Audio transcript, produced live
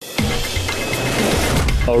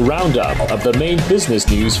a roundup of the main business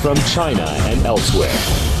news from China and elsewhere.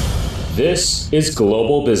 This is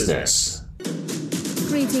Global Business.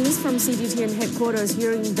 Greetings from CGTN headquarters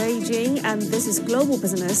here in Beijing, and this is Global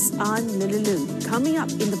Business. I'm Lily Lu. Coming up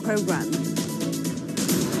in the program,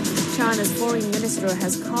 China's foreign minister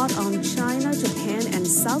has called on China, Japan, and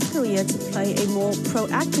South Korea to play a more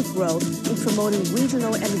proactive role in promoting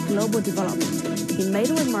regional and global development. He made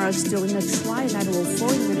remarks during a trilateral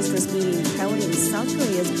foreign ministers meeting held in South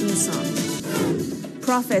Korea's Busan.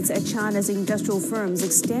 Profits at China's industrial firms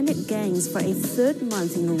extended gains for a third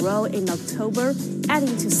month in a row in October,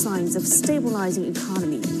 adding to signs of stabilizing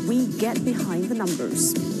economy. We get behind the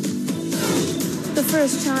numbers. The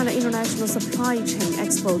first China International Supply Chain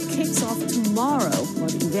Expo kicks off tomorrow. While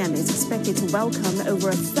the event is expected to welcome over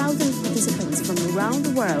 1,000 participants from around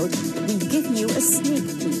the world, we give you a sneak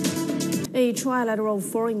peek. A trilateral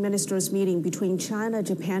foreign ministers meeting between China,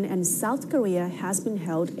 Japan, and South Korea has been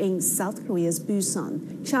held in South Korea's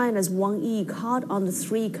Busan. China's Wang Yi called on the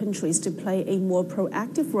three countries to play a more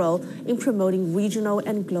proactive role in promoting regional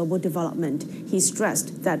and global development. He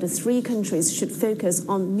stressed that the three countries should focus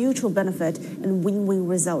on mutual benefit and win-win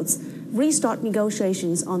results, restart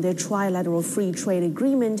negotiations on their trilateral free trade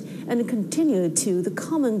agreement, and continue to the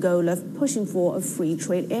common goal of pushing for a free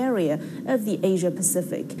trade area of the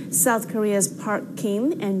Asia-Pacific. South Korea's Park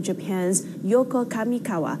Kim and Japan's Yoko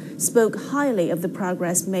Kamikawa spoke highly of the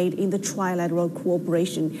progress made in the trilateral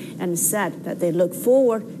cooperation and said that they look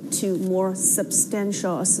forward to more substantive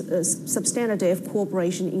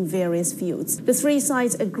cooperation in various fields. The three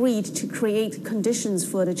sides agreed to create conditions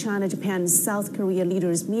for the China, Japan, South Korea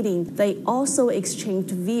leaders meeting. They also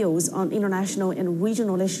exchanged views on international and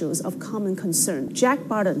regional issues of common concern. Jack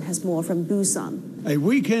Barton has more from Busan. A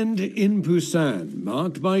weekend in Busan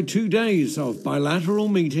marked by 2 days of bilateral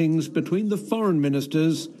meetings between the foreign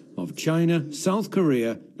ministers of China, South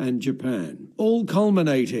Korea, and Japan, all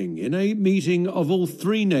culminating in a meeting of all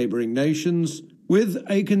three neighboring nations with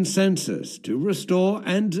a consensus to restore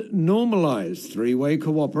and normalize three-way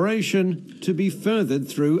cooperation to be furthered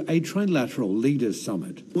through a trilateral leaders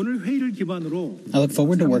summit. I look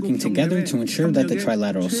forward to working together to ensure that the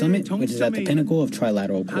trilateral summit, which is at the pinnacle of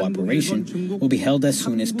trilateral cooperation, will be held as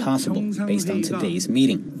soon as possible based on today's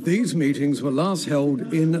meeting. These meetings were last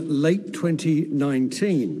held in late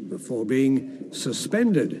 2019 before being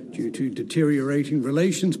suspended due to deteriorating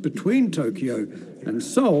relations between Tokyo and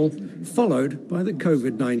Seoul, followed by the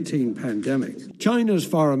COVID-19 pandemic. China's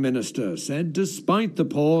foreign minister said despite the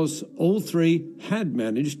pause, all three had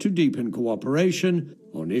managed to deepen cooperation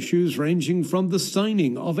on issues ranging from the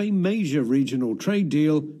signing of a major regional trade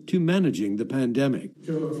deal to managing the pandemic.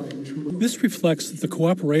 This reflects that the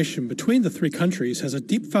cooperation between the three countries has a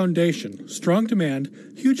deep foundation, strong demand,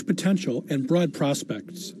 huge potential, and broad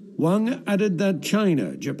prospects. Wang added that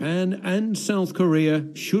China, Japan, and South Korea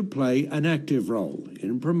should play an active role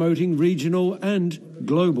in promoting regional and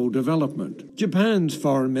global development. Japan's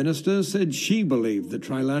foreign minister said she believed the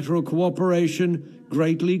trilateral cooperation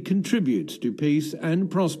greatly contributes to peace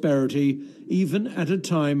and prosperity, even at a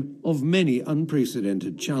time of many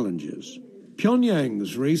unprecedented challenges.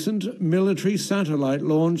 Pyongyang's recent military satellite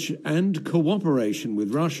launch and cooperation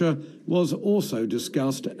with Russia was also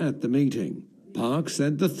discussed at the meeting. Park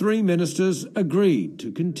said the three ministers agreed to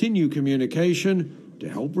continue communication to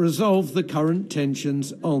help resolve the current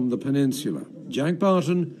tensions on the peninsula. Jack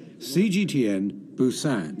Barton, CGTN,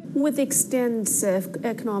 Busan. With extensive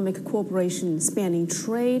economic cooperation spanning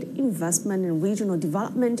trade, investment, and regional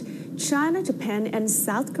development, China, Japan, and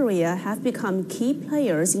South Korea have become key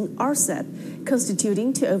players in RCEP,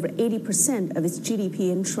 constituting to over 80% of its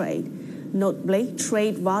GDP and trade. Notably,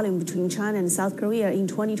 trade volume between China and South Korea in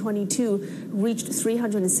 2022 reached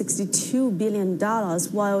 $362 billion,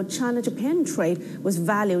 while China-Japan trade was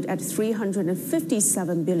valued at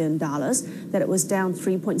 $357 billion, that it was down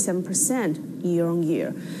 3.7%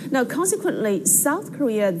 year-on-year. Now, consequently, South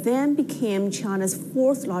Korea then became China's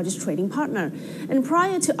fourth largest trading partner. And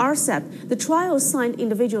prior to RCEP, the trio signed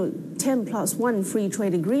individual 10+1 free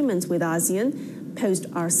trade agreements with ASEAN.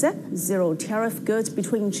 Post-RCEP, zero-tariff goods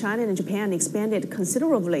between China and Japan expanded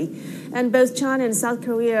considerably, and both China and South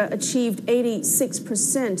Korea achieved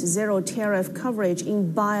 86% zero-tariff coverage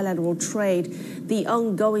in bilateral trade. The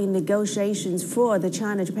ongoing negotiations for the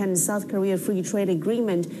China, Japan, and South Korea free trade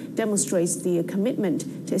agreement demonstrates the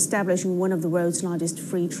commitment to establishing one of the world's largest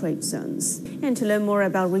free trade zones. And to learn more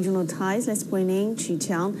about regional ties, let's bring in Chi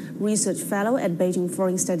Qiang, Research Fellow at Beijing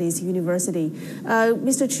Foreign Studies University.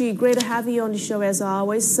 Mr. Chi, great to have you on the show show as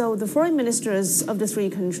always. So the foreign ministers of the three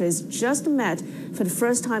countries just met for the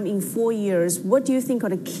first time in 4 years. What do you think are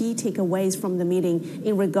the key takeaways from the meeting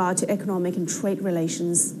in regard to economic and trade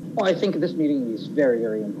relations? Well, I think this meeting is very,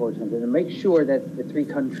 very important, and to make sure that the three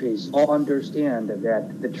countries all understand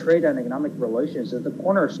that the trade and economic relations is the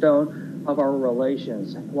cornerstone of our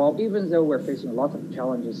relations. Well, even though we're facing lots of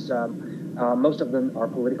challenges, most of them are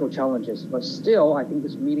political challenges, but still, I think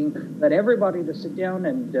this meeting led everybody to sit down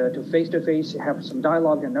and to face-to-face have some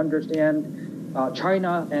dialogue and understand.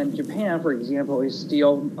 China and Japan, for example, is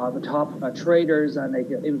still the top traders and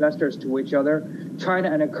investors to each other.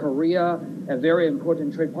 China and Korea are very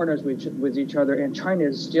important trade partners with each other, and China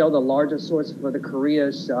is still the largest source for the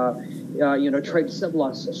Korea's trade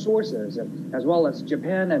surplus sources, as well as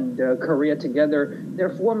Japan and Korea together.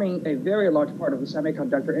 They're forming a very large part of the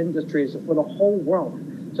semiconductor industries for the whole world.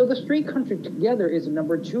 So the three countries together is the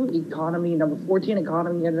number 2 economy, number 14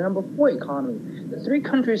 economy, and the number 4 economy. The three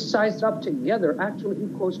countries sized up together actually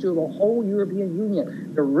equals to the whole European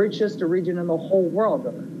Union, the richest region in the whole world.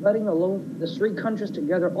 Letting alone the three countries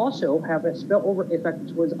together also have a spillover effect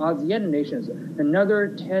towards ASEAN nations,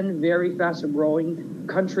 another 10 very fast-growing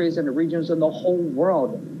countries and regions in the whole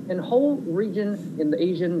world. And the whole region in the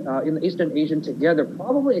Eastern Asian together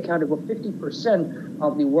probably accounted for 50%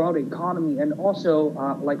 of the world economy and also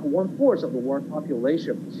like 1/4 of the world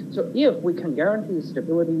population. So if we can guarantee the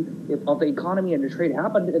stability of the economy and the trade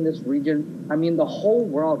happened in this region, I mean, the whole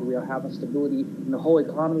world will have a stability in the whole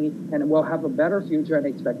economy and will have a better future and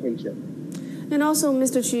expectation. And also,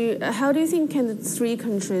 Mr. Chu, how do you think can the three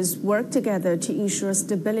countries work together to ensure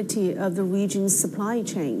stability of the region's supply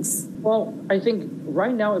chains? Well, I think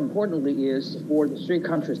right now, importantly, is for the three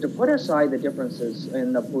countries to put aside the differences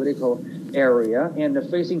in the political area and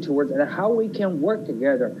facing towards how we can work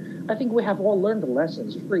together. I think we have all learned the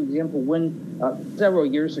lessons. For example, when several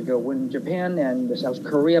years ago, when Japan and South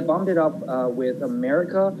Korea bumped it up with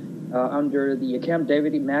America, under the Camp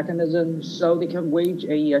David mechanism, so they can wage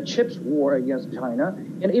a chips war against China.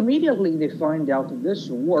 And immediately they find out that this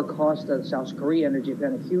war cost South Korea and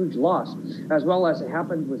Japan a huge loss, as well as it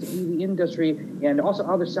happened with the EV industry and also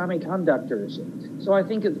other semiconductors. So I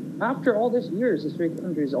think after all these years, the three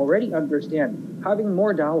countries already understand having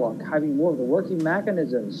more dialogue, having more of the working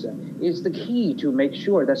mechanisms is the key to make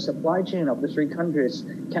sure that supply chain of the three countries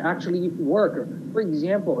can actually work. For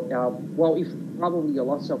example, if probably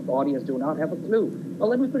lots of the audience do not have a clue. But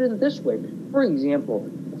let me put it this way. For example,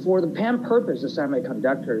 for the PAM purpose of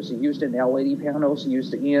semiconductors used in LED panels,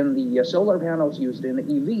 used in the solar panels, used in the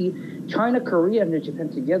EV, China, Korea, and Japan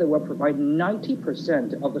together will provide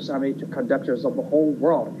 90% of the semiconductors of the whole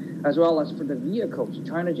world, as well as for the vehicles.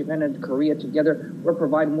 China, Japan, and Korea together will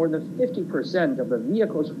provide more than 50% of the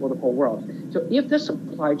vehicles for the whole world. So if the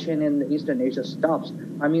supply chain in Eastern Asia stops,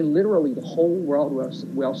 I mean, literally the whole world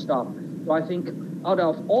will stop. So I think out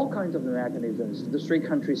of all kinds of mechanisms, the three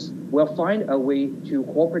countries will find a way to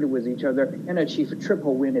cooperate with each other and achieve a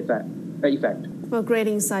triple win effect. Well, great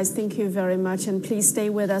insights. Thank you very much. And please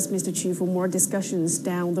stay with us, Mr. Chu, for more discussions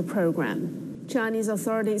down the program. Chinese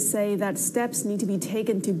authorities say that steps need to be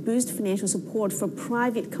taken to boost financial support for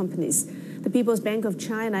private companies. The People's Bank of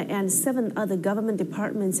China and 7 other government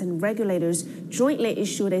departments and regulators jointly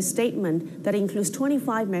issued a statement that includes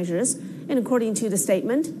 25 measures. And according to the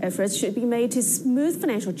statement, efforts should be made to smooth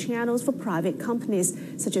financial channels for private companies,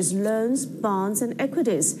 such as loans, bonds, and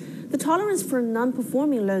equities. The tolerance for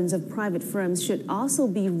non-performing loans of private firms should also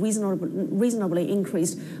be reasonably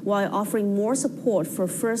increased, while offering more support for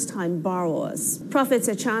first-time borrowers. Profits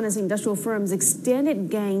at China's industrial firms extended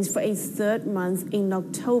gains for a third month in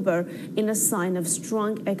October in a sign of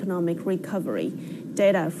strong economic recovery.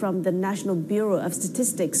 Data from the National Bureau of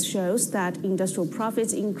Statistics shows that industrial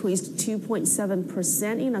profits increased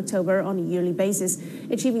 2.7% in October on a yearly basis,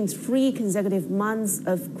 achieving 3 consecutive months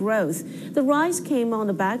of growth. The rise came on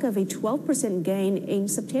the back of a 12% gain in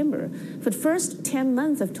September. For the first 10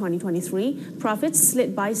 months of 2023, profits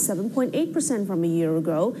slid by 7.8% from a year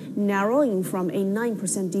ago, narrowing from a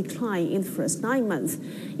 9% decline in the first 9 months.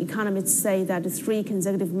 Economists say that the 3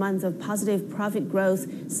 consecutive months of positive profit growth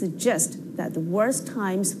suggest that the worst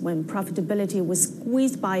times when profitability was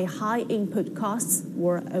squeezed by high input costs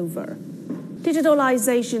were over.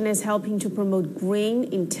 Digitalization is helping to promote green,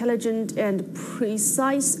 intelligent, and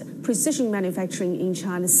precision manufacturing in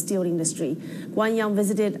China's steel industry. Guan Yang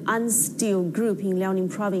visited Steel Group in Liaoning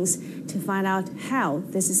Province to find out how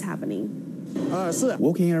this is happening.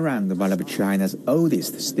 Walking around one of China's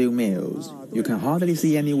oldest steel mills, you can hardly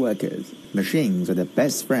see any workers. Machines are the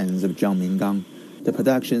best friends of Zhang Minggang, the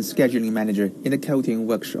production scheduling manager in the coating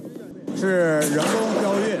workshop.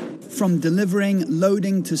 From delivering,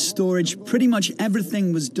 loading to storage, pretty much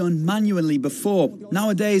everything was done manually before.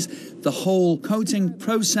 Nowadays, the whole coating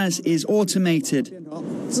process is automated.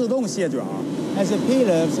 自动卸转 as a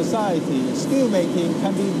pillar of society, steelmaking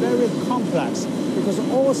can be very complex because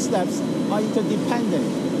all steps are interdependent.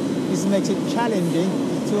 This makes it challenging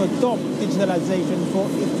to adopt digitalization for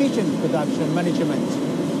efficient production management.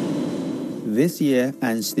 This year,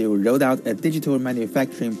 Ansteel rolled out a digital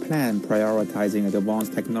manufacturing plan prioritizing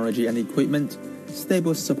advanced technology and equipment,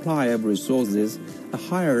 stable supply of resources, a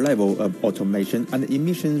higher level of automation and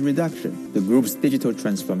emissions reduction. The group's digital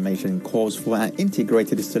transformation calls for an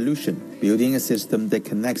integrated solution, building a system that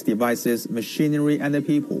connects devices, machinery, and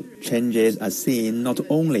people. Changes are seen not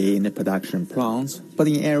only in the production plants, but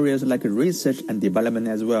in areas like research and development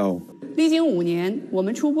as well. It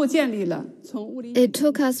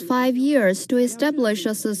took us 5 years to establish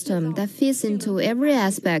a system that fits into every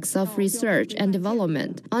aspect of research and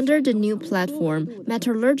development. Under the new platform,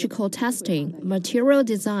 metallurgical testing, material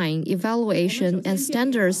design, evaluation, and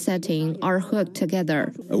standard setting are hooked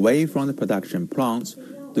together. Away from the production plants,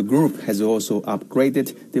 the group has also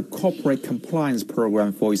upgraded the corporate compliance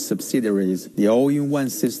program for its subsidiaries. The all-in-one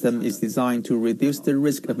system is designed to reduce the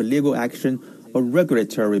risk of legal action or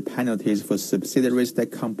regulatory penalties for subsidiaries that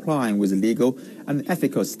comply with legal and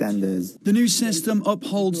ethical standards. The new system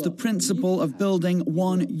upholds the principle of building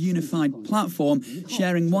one unified platform,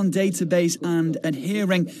 sharing one database and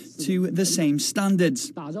adhering to the same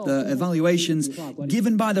standards. The evaluations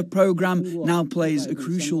given by the program now plays a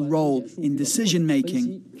crucial role in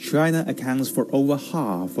decision-making. China accounts for over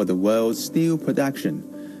half of the world's steel production,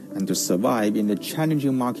 and to survive in the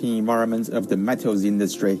challenging market environment of the metals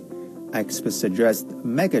industry, experts suggest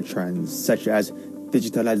megatrends such as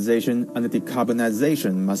digitalization and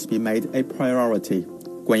decarbonization must be made a priority.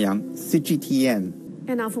 Guanyang, CGTN.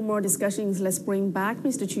 And now for more discussions, let's bring back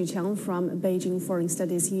Mr. Qu Qiang from Beijing Foreign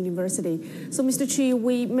Studies University. So, Mr. Qu,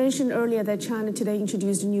 we mentioned earlier that China today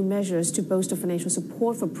introduced new measures to bolster financial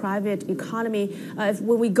support for private economy.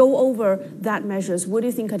 When we go over that measures, what do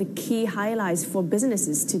you think are the key highlights for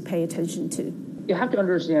businesses to pay attention to? You have to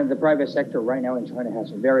understand the private sector right now in China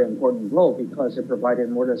has a very important role because it provided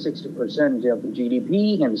more than 60% of the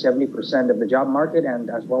GDP and 70% of the job market, and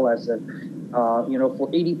as well as for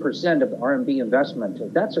 80% of the RMB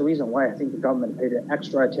investment. That's the reason why I think the government paid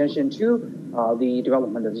extra attention to the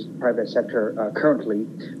development of this private sector currently.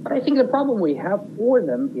 But I think the problem we have for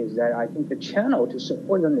them is that I think the channel to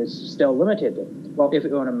support them is still limited. Well, if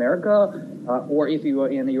you're in America or if you are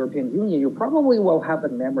in the European Union, you probably will have a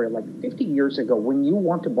memory like 50 years ago when you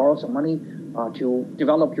want to borrow some money to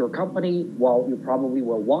develop your company, well, you probably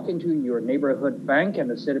will walk into your neighborhood bank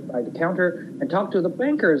and sit by the counter and talk to the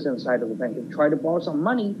bankers inside of the bank and try to borrow some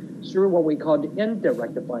money through what we call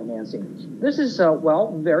indirect financing. This is,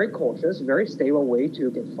 very cautious, very stable way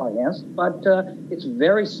to get financed, but it's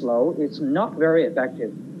very slow. It's not very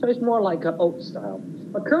effective. So it's more like an old style.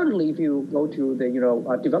 But currently, if you go to the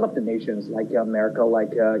developed nations like America,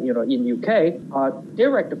 like in UK,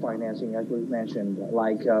 direct financing, as we mentioned,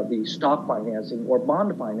 like the stock financing or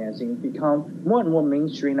bond financing, become more and more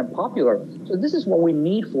mainstream and popular. So this is what we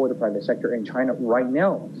need for the private sector in China right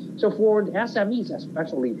now. So for the SMEs,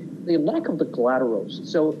 especially, the lack of the collaterals.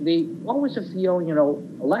 So they always feel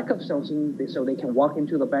a lack of something, so they can walk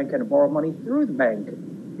into the bank and borrow money through the bank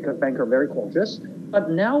because banks are very cautious. But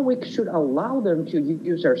now we should allow them to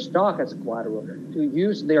use their stock as collateral, to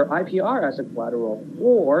use their IPR as a collateral,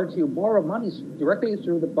 or to borrow money directly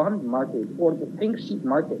through the bond market or the pink sheet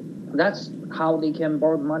market. That's how they can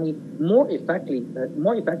borrow money more effectively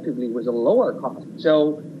with a lower cost.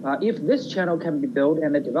 So if this channel can be built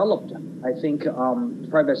and developed, I think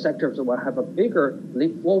private sectors will have a bigger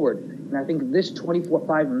leap forward. And I think this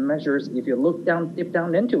 24/5 measures, if you dip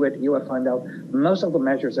down into it, you will find out most of the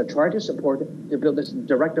measures are trying to support to build this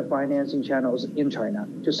direct financing channels in China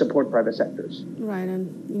to support private sectors. Right,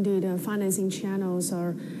 and indeed, financing channels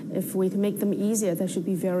are, if we can make them easier, that should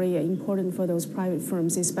be very important for those private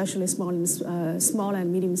firms, especially small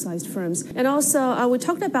and medium-sized firms. And also, we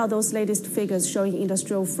talked about those latest figures showing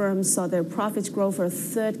industrial firms saw their profits grow for a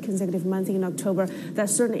third consecutive month in October. That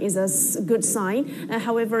certainly is a good sign.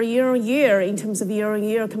 However, year-on-year, in terms of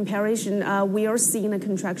year-on-year comparison, we are seeing a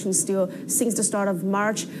contraction still since the start of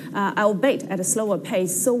March, albeit at a slower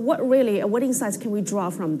pace. So what insights can we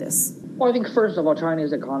draw from this? Well, I think first of all,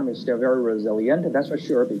 China's economy is still very resilient, that's for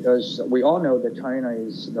sure, because we all know that China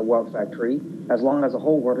is the world factory. As long as the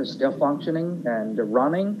whole world is still functioning and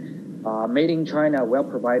running, made in China will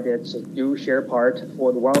provide its due share part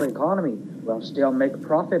for the world economy, will still make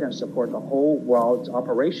profit and support the whole world's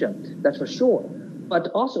operation. That's for sure. But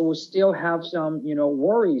also we still have some,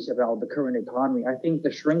 worries about the current economy. I think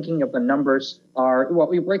the shrinking of the numbers are,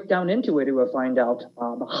 we break down into it, we will find out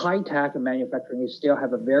the high-tech manufacturing still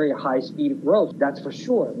have a very high speed of growth, that's for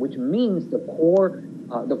sure, which means the core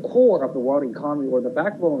of the world economy, or the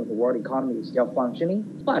backbone of the world economy, is still functioning.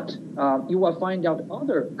 But you will find out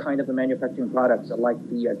other kind of the manufacturing products like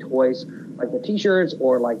the toys, like the t-shirts,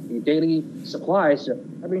 or like the daily supplies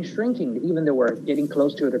have been shrinking, even though we're getting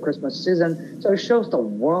close to the Christmas season. So it shows the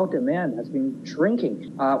world demand has been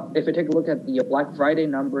shrinking. If you take a look at the Black Friday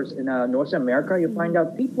numbers in North America, you find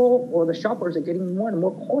out people, or the shoppers, are getting more and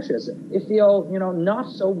more cautious. They feel,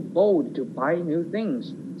 not so bold to buy new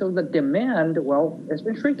things. So the demand, has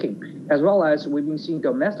been shrinking, as well as we've been seeing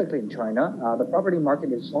domestically in China. The property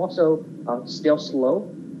market is also still slow.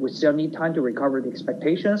 We still need time to recover the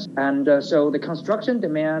expectations. And so the construction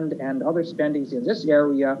demand and other spendings in this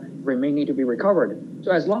area need to be recovered.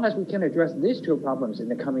 So as long as we can address these two problems in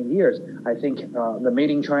the coming years, I think the Made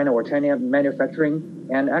in China or China manufacturing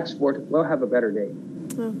and export will have a better day.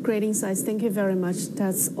 Great insights. Thank you very much.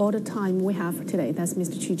 That's all the time we have for today. That's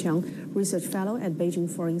Mr. Qu Qiang, Research Fellow at Beijing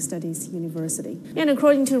Foreign Studies University. And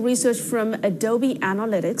according to research from Adobe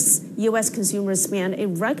Analytics, U.S. consumers spent a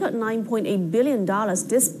record $9.8 billion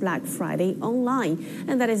this Black Friday online,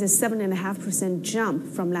 and that is a 7.5% jump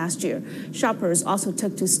from last year. Shoppers also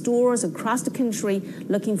took to stores across the country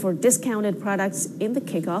looking for discounted products in the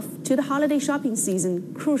kickoff to the holiday shopping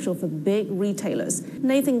season, crucial for big retailers.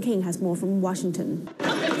 Nathan King has more from Washington.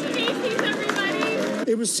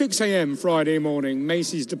 It was 6 a.m. Friday morning,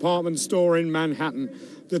 Macy's department store in Manhattan.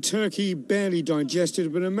 The turkey barely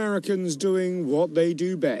digested, but Americans doing what they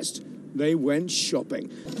do best. They went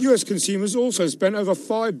shopping. U.S. consumers also spent over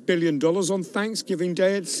 $5 billion on Thanksgiving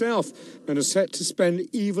Day itself and are set to spend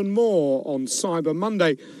even more on Cyber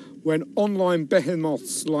Monday, when online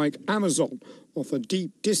behemoths like Amazon offer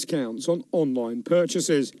deep discounts on online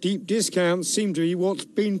purchases. Deep discounts seem to be what's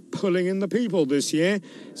been pulling in the people this year.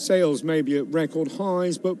 Sales may be at record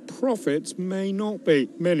highs, but profits may not be.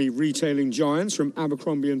 Many retailing giants, from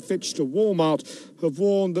Abercrombie & Fitch to Walmart, have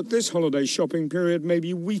warned that this holiday shopping period may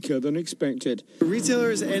be weaker than expected.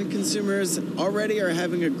 Retailers and consumers already are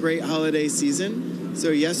having a great holiday season. So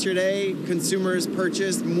yesterday, consumers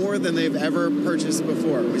purchased more than they've ever purchased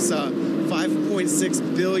before. We saw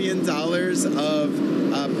 $5.6 billion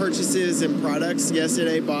of purchases and products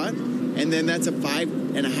yesterday bought, and then that's a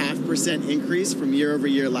 5.5% increase from year over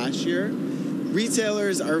year last year.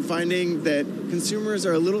 Retailers are finding that consumers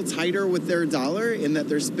are a little tighter with their dollar, in that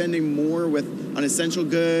they're spending more on essential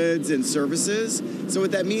goods and services. So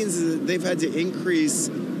what that means is that they've had to increase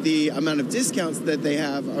the amount of discounts that they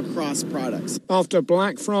have across products. After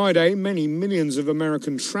Black Friday, many millions of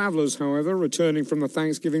American travelers, however, returning from the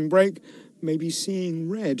Thanksgiving break, may be seeing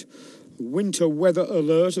red. Winter weather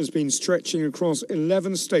alert has been stretching across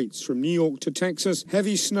 11 states from New York to Texas.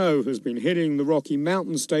 Heavy snow has been hitting the Rocky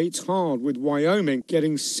Mountain states hard, with Wyoming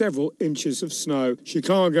getting several inches of snow.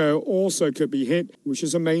 Chicago also could be hit, which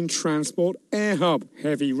is a main transport air hub.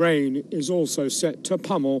 Heavy rain is also set to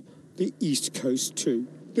pummel the East Coast too.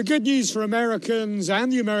 The good news for Americans and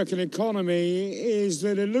the American economy is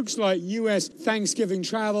that it looks like U.S. Thanksgiving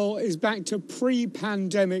travel is back to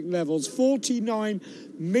pre-pandemic levels. 49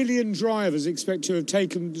 million drivers expect to have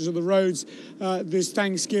taken to the roads this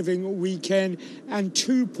Thanksgiving weekend, and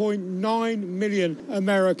 2.9 million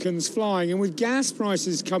Americans flying. And with gas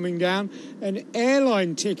prices coming down and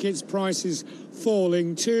airline tickets prices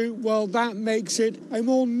falling too, well, that makes it a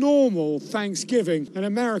more normal Thanksgiving, and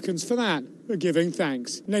Americans for that are giving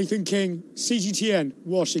thanks. Nathan King, CGTN,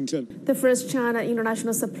 Washington. The first China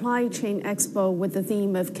International Supply Chain Expo, with the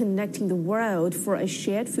theme of connecting the world for a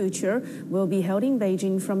shared future, will be held in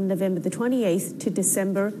Beijing from November the 28th to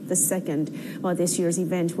December the 2nd. While this year's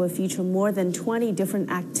event will feature more than 20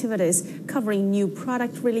 different activities covering new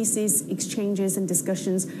product releases, exchanges and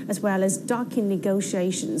discussions, as well as docking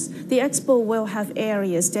negotiations. The expo will have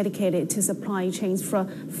areas dedicated to supply chains for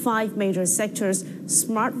 5 major sectors: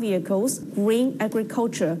 smart vehicles, green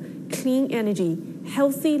agriculture, clean energy,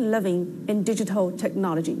 healthy living, and digital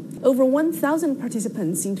technology. Over 1,000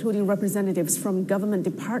 participants, including representatives from government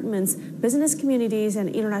departments, business communities, and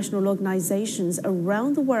international organizations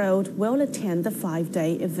around the world, will attend the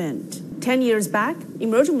 5-day event. 10 years back,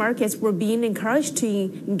 emerging markets were being encouraged to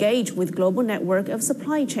engage with global network of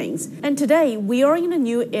supply chains. And today, we are in a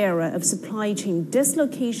new era of supply chain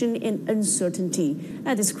dislocation and uncertainty.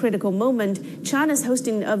 At this critical moment, China's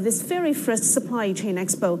hosting of this very first Supply Chain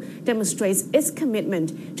Expo demonstrates its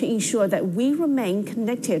commitment to ensure that we remain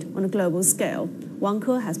connected on a global scale. Wang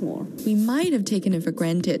Ke has more. We might have taken it for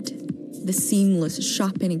granted. the seamless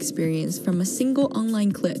shopping experience from a single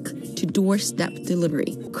online click to doorstep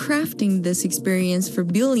delivery. Crafting this experience for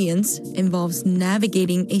billions involves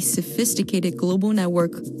navigating a sophisticated global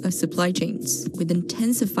network of supply chains. With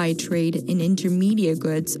intensified trade in intermediate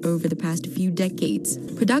goods over the past few decades,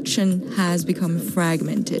 production has become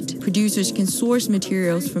fragmented. Producers can source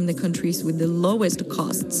materials from the countries with the lowest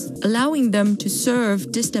costs, allowing them to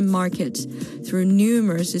serve distant markets through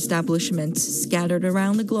numerous establishments scattered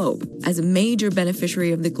around the globe. As a major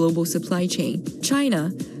beneficiary of the global supply chain,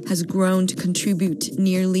 China has grown to contribute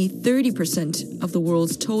nearly 30% of the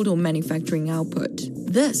world's total manufacturing output.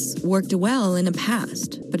 This worked well in the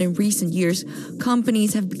past, but in recent years,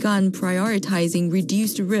 companies have begun prioritizing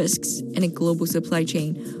reduced risks in a global supply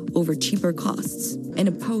chain over cheaper costs. In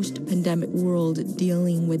a post-pandemic world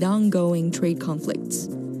dealing with ongoing trade conflicts,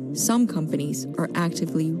 some companies are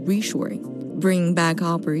actively reshoring, bringing back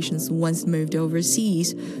operations once moved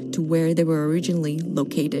overseas to where they were originally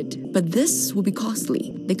located. But this will be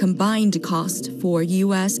costly. The combined cost for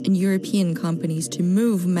US and European companies to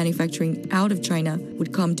move manufacturing out of China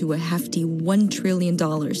would come to a hefty $1 trillion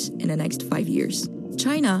in the next 5 years.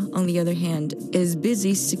 China, on the other hand, is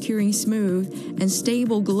busy securing smooth and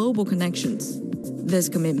stable global connections. This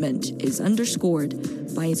commitment is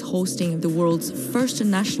underscored by its hosting of the world's first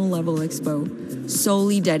national-level Expo,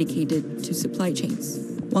 solely dedicated to supply chains.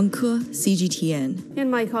 Wang Ke, CGTN. And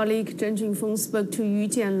my colleague Zhen Junfeng spoke to Yu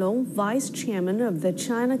Jianlong, Vice Chairman of the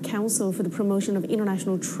China Council for the Promotion of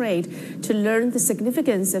International Trade, to learn the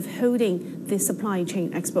significance of holding the Supply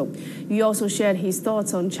Chain Expo. Yu also shared his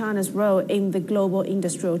thoughts on China's role in the global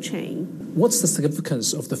industrial chain. What's the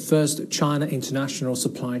significance of the first China International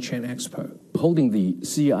Supply Chain Expo? Holding the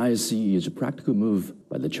CISE is a practical move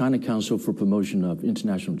by the China Council for Promotion of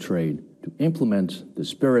International Trade to implement the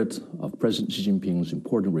spirit of President Xi Jinping's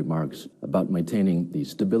important remarks about maintaining the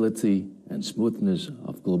stability and smoothness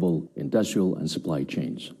of global industrial and supply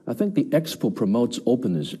chains. I think the Expo promotes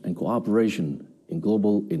openness and cooperation in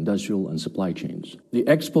global industrial and supply chains. The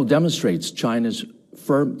Expo demonstrates China's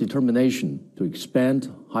firm determination to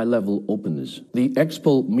expand high-level openness. The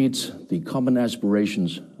Expo meets the common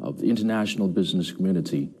aspirations of the international business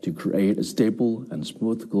community to create a stable and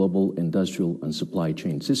smooth global industrial and supply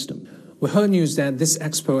chain system. We heard news that this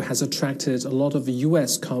expo has attracted a lot of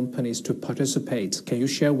U.S. companies to participate. Can you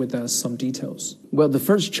share with us some details? Well, the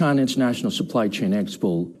first China International Supply Chain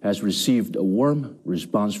Expo has received a warm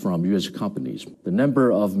response from U.S. companies. The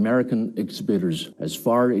number of American exhibitors has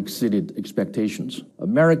far exceeded expectations.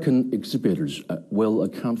 American exhibitors will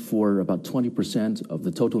account for about 20% of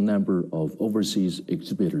the total number of overseas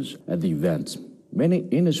exhibitors at the event. Many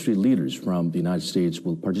industry leaders from the United States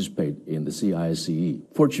will participate in the CISE.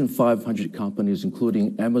 Fortune 500 companies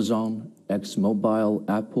including Amazon, ExxonMobil,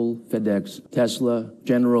 Apple, FedEx, Tesla,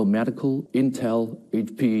 General Medical, Intel,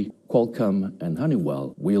 HP, Qualcomm, and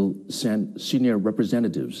Honeywell will send senior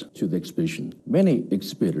representatives to the exhibition. Many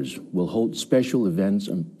exhibitors will hold special events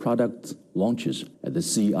and product launches at the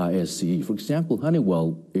CISE. For example,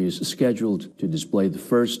 Honeywell is scheduled to display the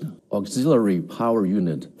first auxiliary power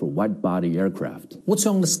unit for wide-body aircraft. What's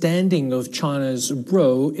your understanding of China's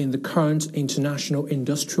role in the current international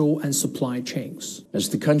industrial and supply chains? As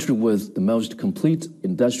the country with the most complete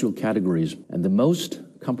industrial categories and the most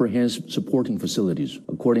comprehensive supporting facilities,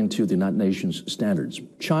 according to the United Nations standards,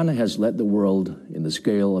 China has led the world in the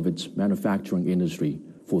scale of its manufacturing industry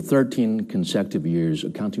for 13 consecutive years,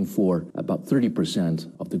 accounting for about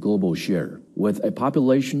 30% of the global share. With a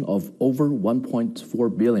population of over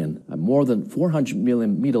 1.4 billion and more than 400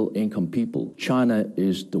 million middle-income people, China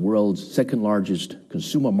is the world's second-largest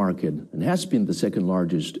consumer market and has been the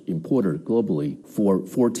second-largest importer globally for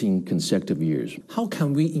 14 consecutive years. How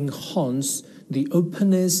can we enhance the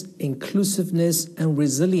openness, inclusiveness, and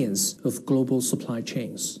resilience of global supply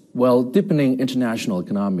chains? Well, deepening international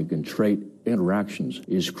economic and trade interactions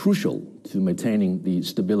is crucial to maintaining the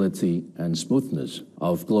stability and smoothness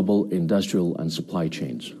of global industrial and supply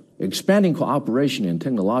chains. Expanding cooperation in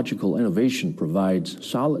technological innovation provides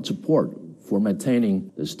solid support for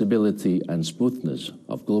maintaining the stability and smoothness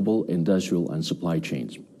of global industrial and supply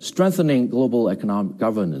chains. Strengthening global economic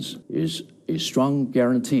governance is a strong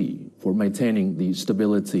guarantee for maintaining the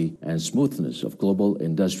stability and smoothness of global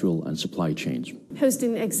industrial and supply chains.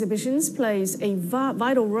 Hosting exhibitions plays a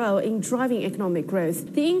vital role in driving economic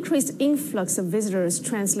growth. The increased influx of visitors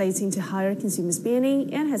translates into higher consumer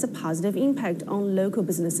spending and has a positive impact on local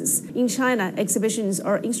businesses. In China, exhibitions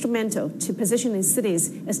are instrumental to positioning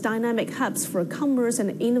cities as dynamic hubs for commerce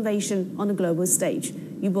and innovation on the global stage.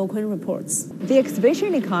 Yu Bo-kun reports. The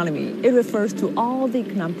exhibition economy, it refers to all the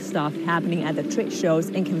economic stuff happening at the trade shows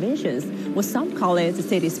and conventions. Well, some call it the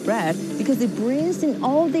city spread because it brings in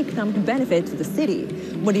all the economic benefit to the city.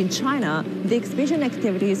 But in China, the exhibition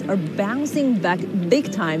activities are bouncing back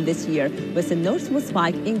big time this year with a noticeable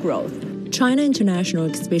spike in growth. China International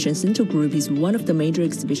Exhibition Center Group is one of the major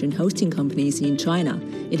exhibition hosting companies in China.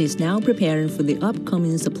 It is now preparing for the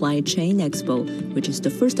upcoming Supply Chain Expo, which is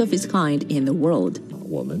the first of its kind in the world.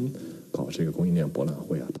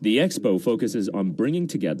 The Expo focuses on bringing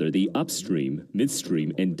together the upstream,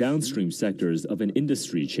 midstream, and downstream sectors of an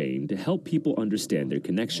industry chain to help people understand their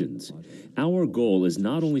connections. Our goal is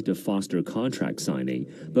not only to foster contract signing,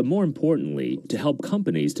 but more importantly, to help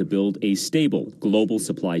companies to build a stable global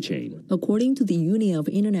supply chain. According to the Union of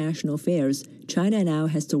International Fairs, China now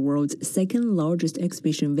has the world's second largest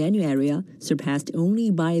exhibition venue area, surpassed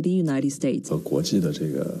only by the United States.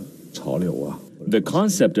 The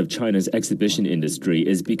concept of China's exhibition industry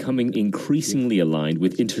is becoming increasingly aligned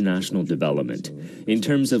with international development. In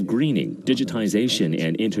terms of greening, digitization,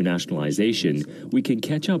 and internationalization, we can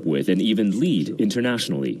catch up with and even lead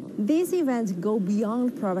internationally. These events go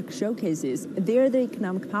beyond product showcases. They're the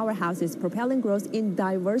economic powerhouses propelling growth in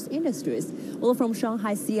diverse industries. Well, from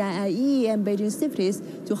Shanghai CIIE and Beijing Cities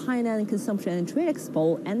to Hainan Consumption and Trade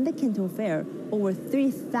Expo and the Canton Fair, over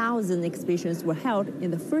 3,000 exhibitions were held in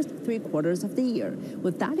the first 3 quarters of the year.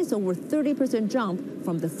 Well, that is over 30% jump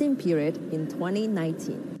from the same period in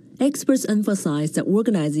 2019. Experts emphasize that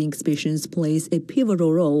organizing exhibitions plays a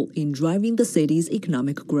pivotal role in driving the city's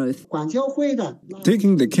economic growth.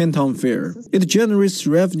 Taking the Canton Fair, it generates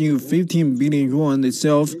revenue of 15 billion yuan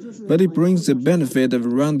itself, but it brings a benefit of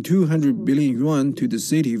around 200 billion yuan to the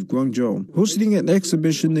city of Guangzhou. Hosting an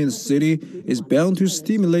exhibition in the city is bound to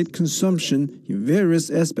stimulate consumption in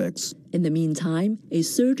various aspects. In the meantime, a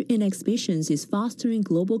surge in exhibitions is fostering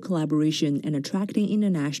global collaboration and attracting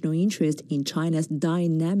international interest in China's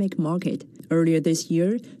dynamic market. Earlier this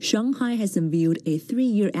year, Shanghai has unveiled a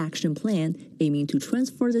 3-year action plan aiming to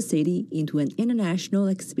transform the city into an international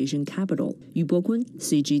exhibition capital. Yu Bo-kun,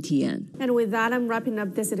 CGTN. And with that, I'm wrapping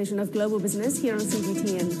up this edition of Global Business here on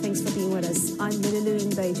CGTN. Thanks for being with us. I'm Lily Lu in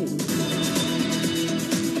Beijing.